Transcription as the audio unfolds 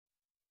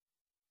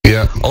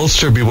Yeah.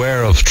 Ulster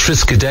Beware of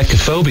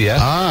Triskaidekaphobia.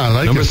 I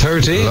like Number it.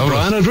 13, Love it.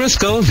 Brian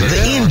O'Driscoll.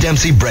 The Ian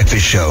Dempsey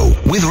Breakfast Show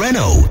with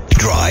Renault.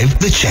 Drive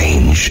the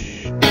change.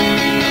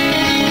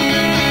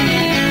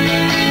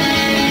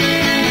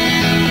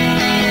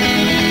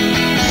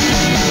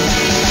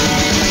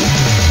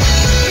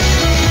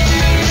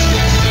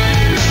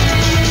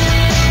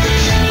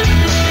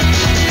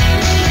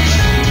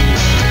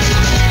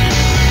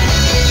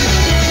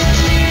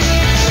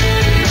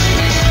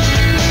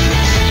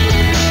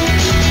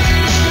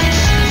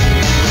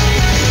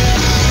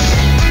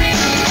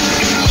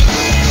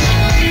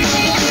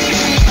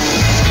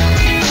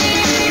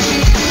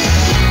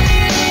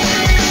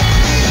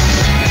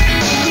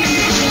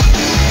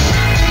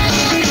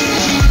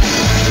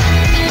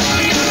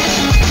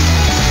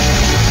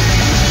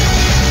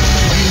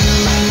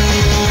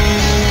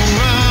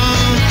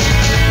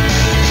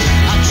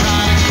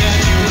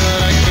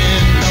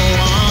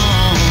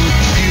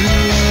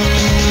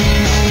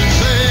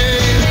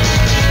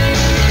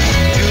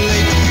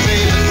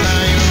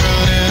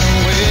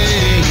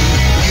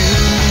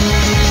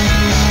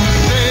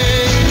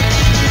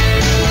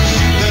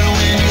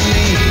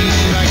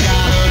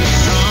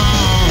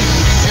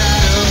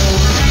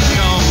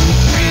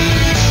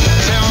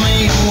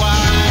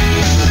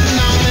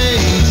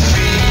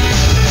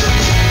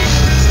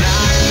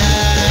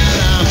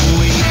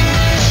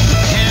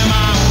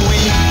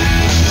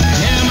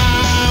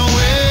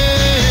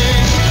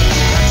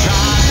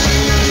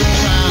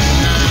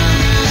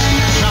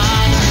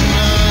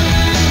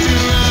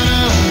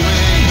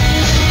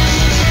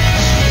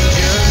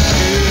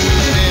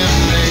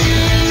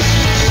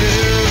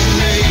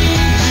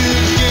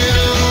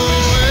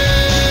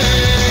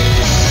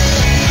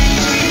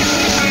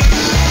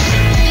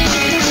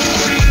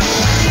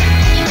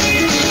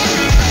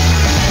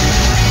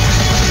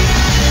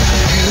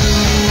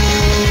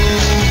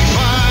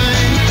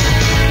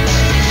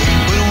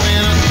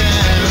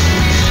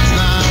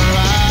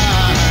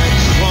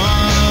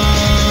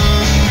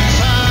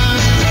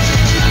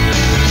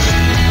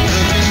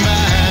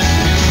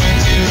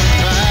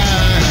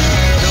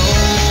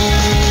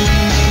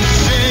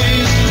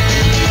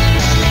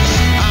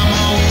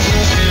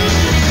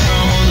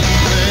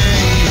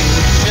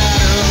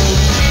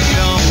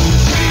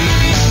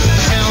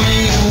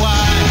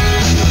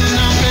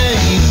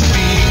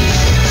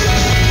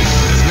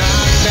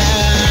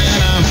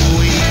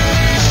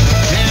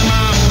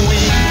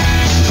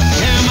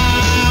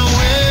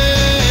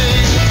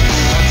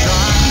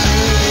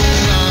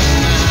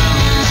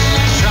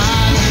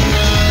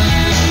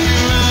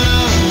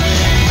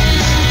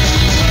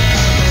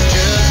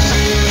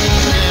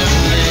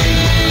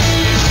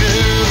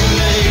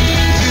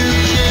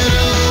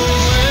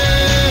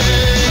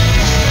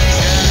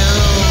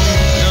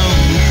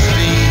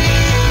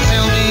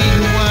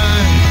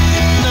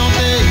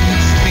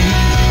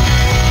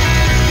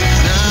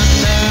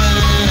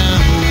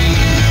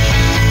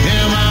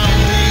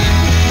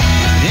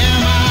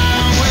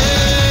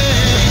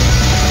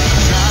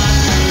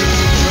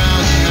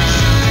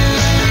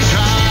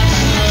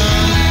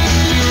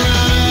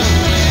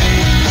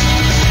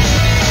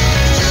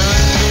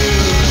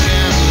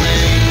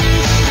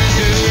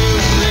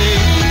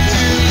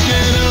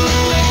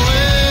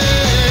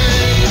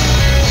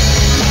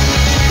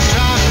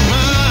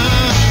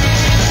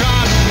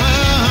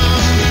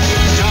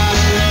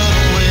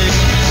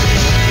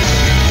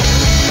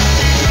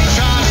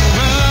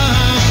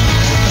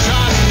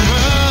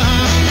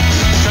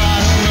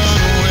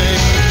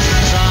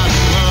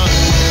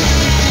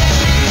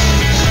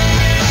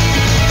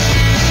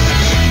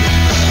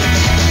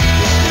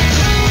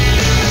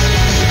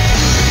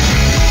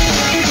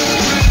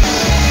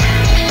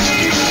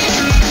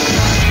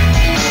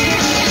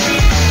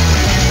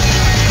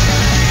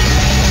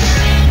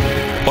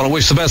 Want to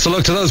wish the best of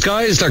luck to those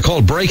guys. They're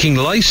called Breaking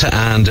Light,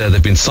 and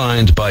they've been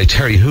signed by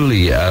Terry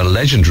Hooley, a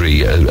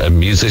legendary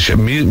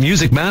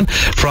music man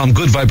from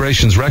Good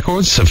Vibrations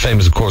Records,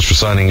 famous, of course, for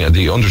signing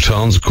the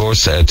Undertones, of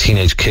course,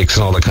 Teenage Kicks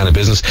and all that kind of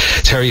business.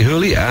 Terry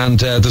Hooley, and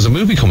there's a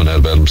movie coming out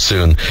about him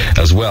soon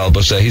as well.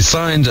 But he's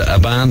signed a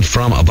band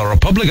from the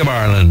Republic of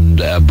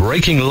Ireland.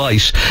 Breaking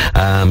Light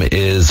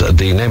is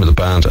the name of the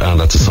band, and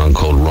that's a song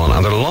called Run.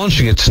 And they're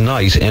launching it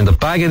tonight in the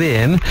Bag It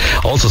In,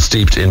 also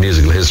steeped in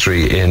musical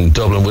history in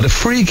Dublin, with a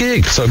free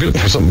gig. So if you're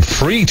looking for something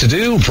free to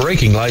do,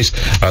 Breaking Light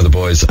are the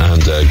boys,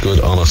 and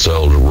good honest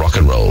old rock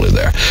and roll in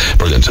there.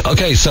 Brilliant.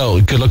 Okay, so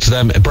good luck to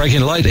them.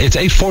 Breaking Light. It's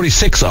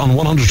 8:46 on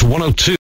 100 to 102.